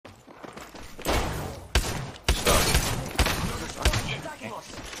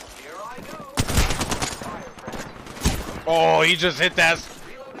Oh, he just hit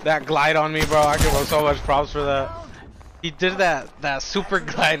that glide on me, bro. I give him so much props for that. He did that super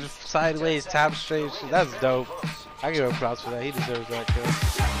glide sideways tap straight. That's dope. I give him props for that. He deserves that kill.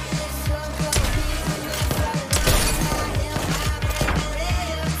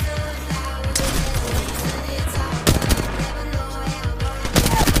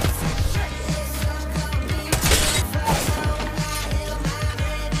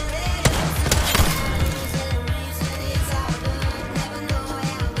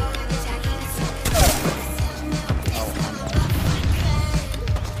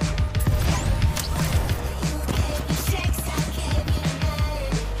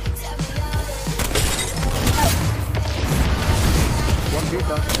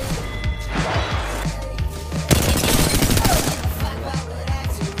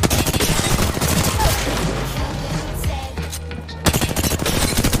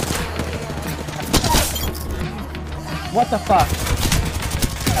 What the fuck?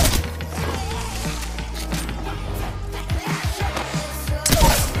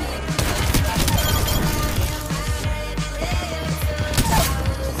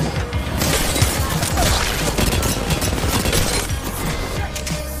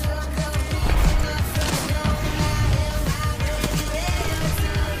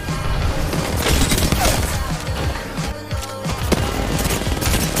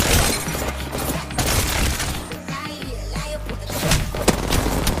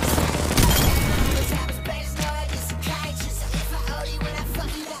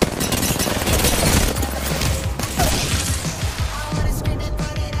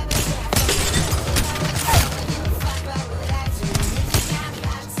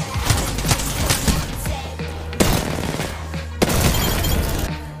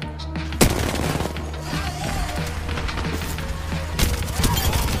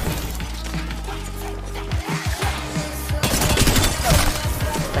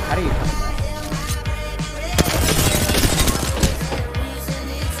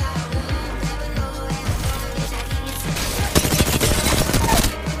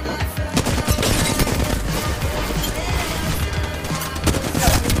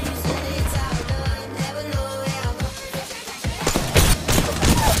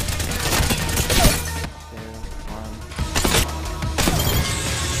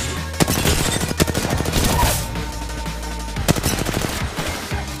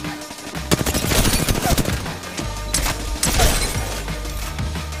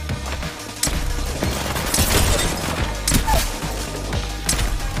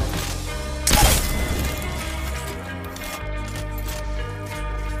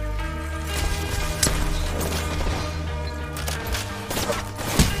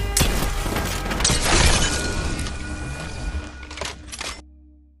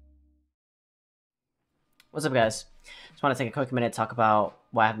 What's up, guys? Just want to take a quick minute to talk about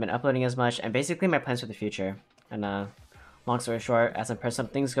why I haven't been uploading as much and basically my plans for the future. And long story short, as some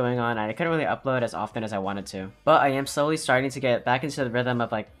personal things going on, I couldn't really upload as often as I wanted to. But I am slowly starting to get back into the rhythm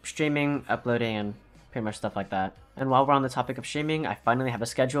of like streaming, uploading, and pretty much stuff like that. And while we're on the topic of streaming, I finally have a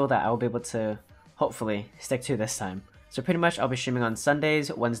schedule that I will be able to hopefully stick to this time. So pretty much I'll be streaming on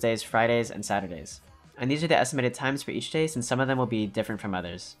Sundays, Wednesdays, Fridays, and Saturdays. And these are the estimated times for each day, since some of them will be different from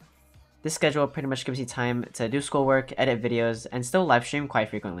others. This schedule pretty much gives you time to do schoolwork, edit videos, and still live stream quite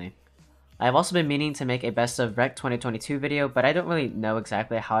frequently. I have also been meaning to make a best of Rec 2022 video, but I don't really know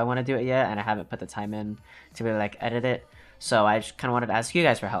exactly how I want to do it yet, and I haven't put the time in to really like edit it. So I just kind of wanted to ask you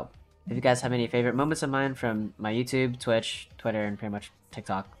guys for help. If you guys have any favorite moments of mine from my YouTube, Twitch, Twitter, and pretty much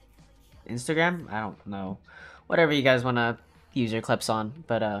TikTok, Instagram, I don't know, whatever you guys want to use your clips on,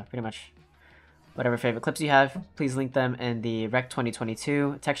 but pretty much whatever favorite clips you have, please link them in the Rec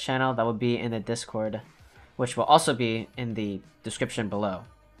 2022 text channel that will be in the Discord, which will also be in the description below.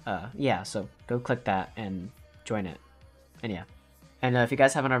 Yeah, so go click that and join it. And yeah. And if you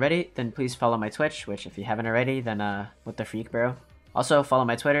guys haven't already, then please follow my Twitch, which if you haven't already, then what the freak, bro. Also follow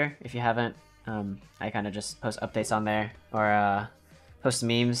my Twitter if you haven't. I kind of just post updates on there, or post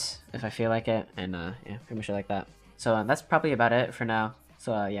memes if I feel like it, and yeah, pretty much like that. So that's probably about it for now.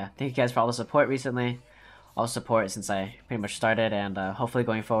 So yeah, thank you guys for all the support recently, all the support since I pretty much started, and hopefully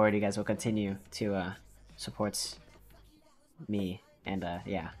going forward you guys will continue to support me, and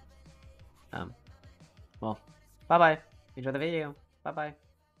yeah. Well, bye bye. Enjoy the video. Bye bye.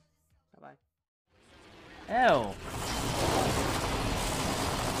 Bye bye. Ew.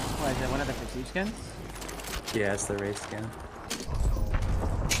 What is it? One of the prestige skins? Yeah, it's the race skin.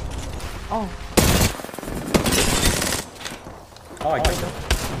 Oh. Oh, I killed him.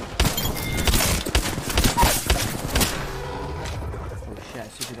 Oh shit, I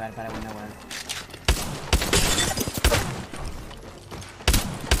super bad, but I went nowhere.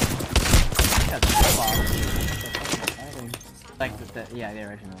 Like yeah, the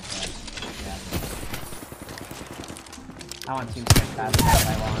original. But, yeah. I want Team Switch bad. That's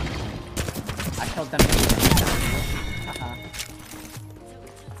what I want. I killed them anyway. Haha.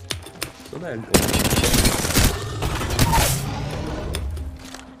 So that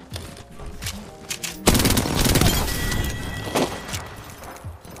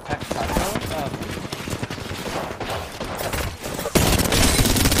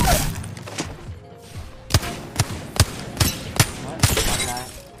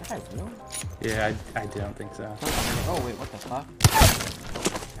yeah, I don't think so. Oh wait, what the fuck?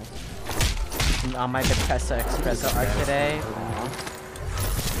 On my Depressa Espresso arc today.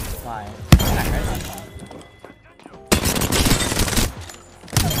 Why?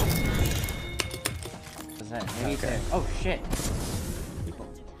 What's that? Maybe Okay. oh shit. People.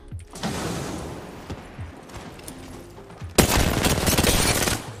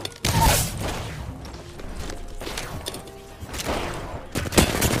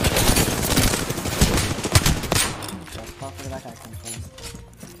 Where that guy comes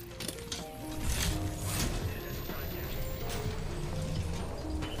from.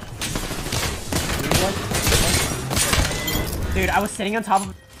 Dude, I was sitting on top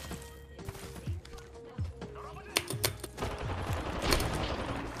of.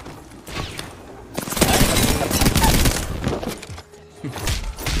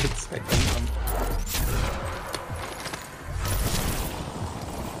 It's like,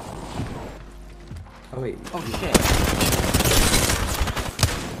 oh wait. Oh shit.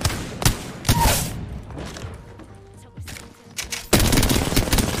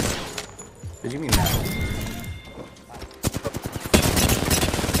 Did you mean that?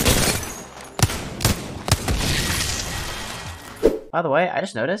 By the way, I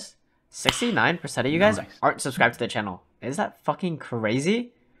just noticed 69% of you guys Nice. aren't subscribed to the channel. Is that fucking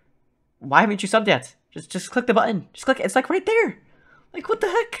crazy? Why haven't you subbed yet? Just click the button. Just click it. It's like right there. Like what the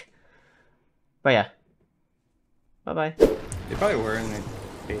heck? But yeah. Bye bye. They probably were in the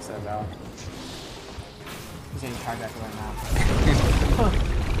base that valve. He's getting charged after right now.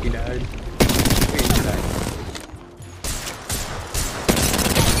 He died. Wait, he died.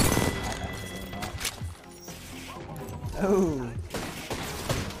 Oh.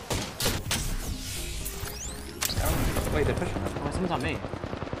 Oh, wait, they're pushing us. Oh, someone's on me.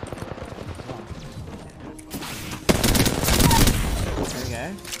 There we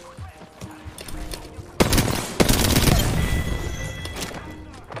go.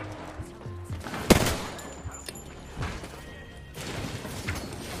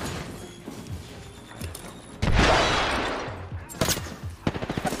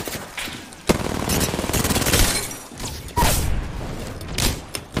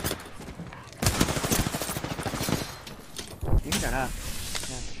 You can turn up.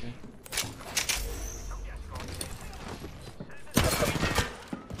 Yeah, for sure.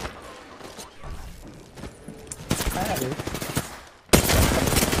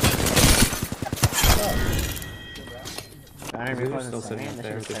 I They're recorded still this sitting thing. up This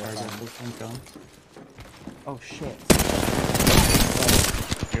there shit with was the so charger. fun. Oh shit.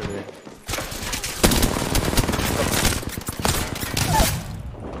 Here we go.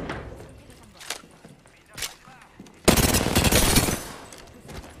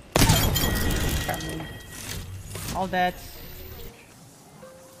 All dead.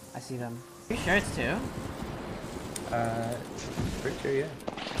 I see them. Are you sure it's two? Pretty sure, yeah.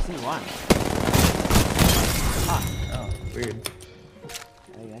 I see one. Ah, Oh, weird.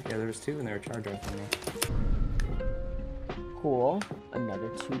 there you go. Yeah, there was two and they were charged after me. Cool. Another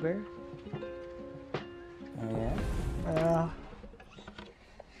tuber. Oh, yeah?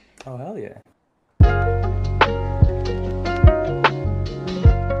 Oh, hell yeah.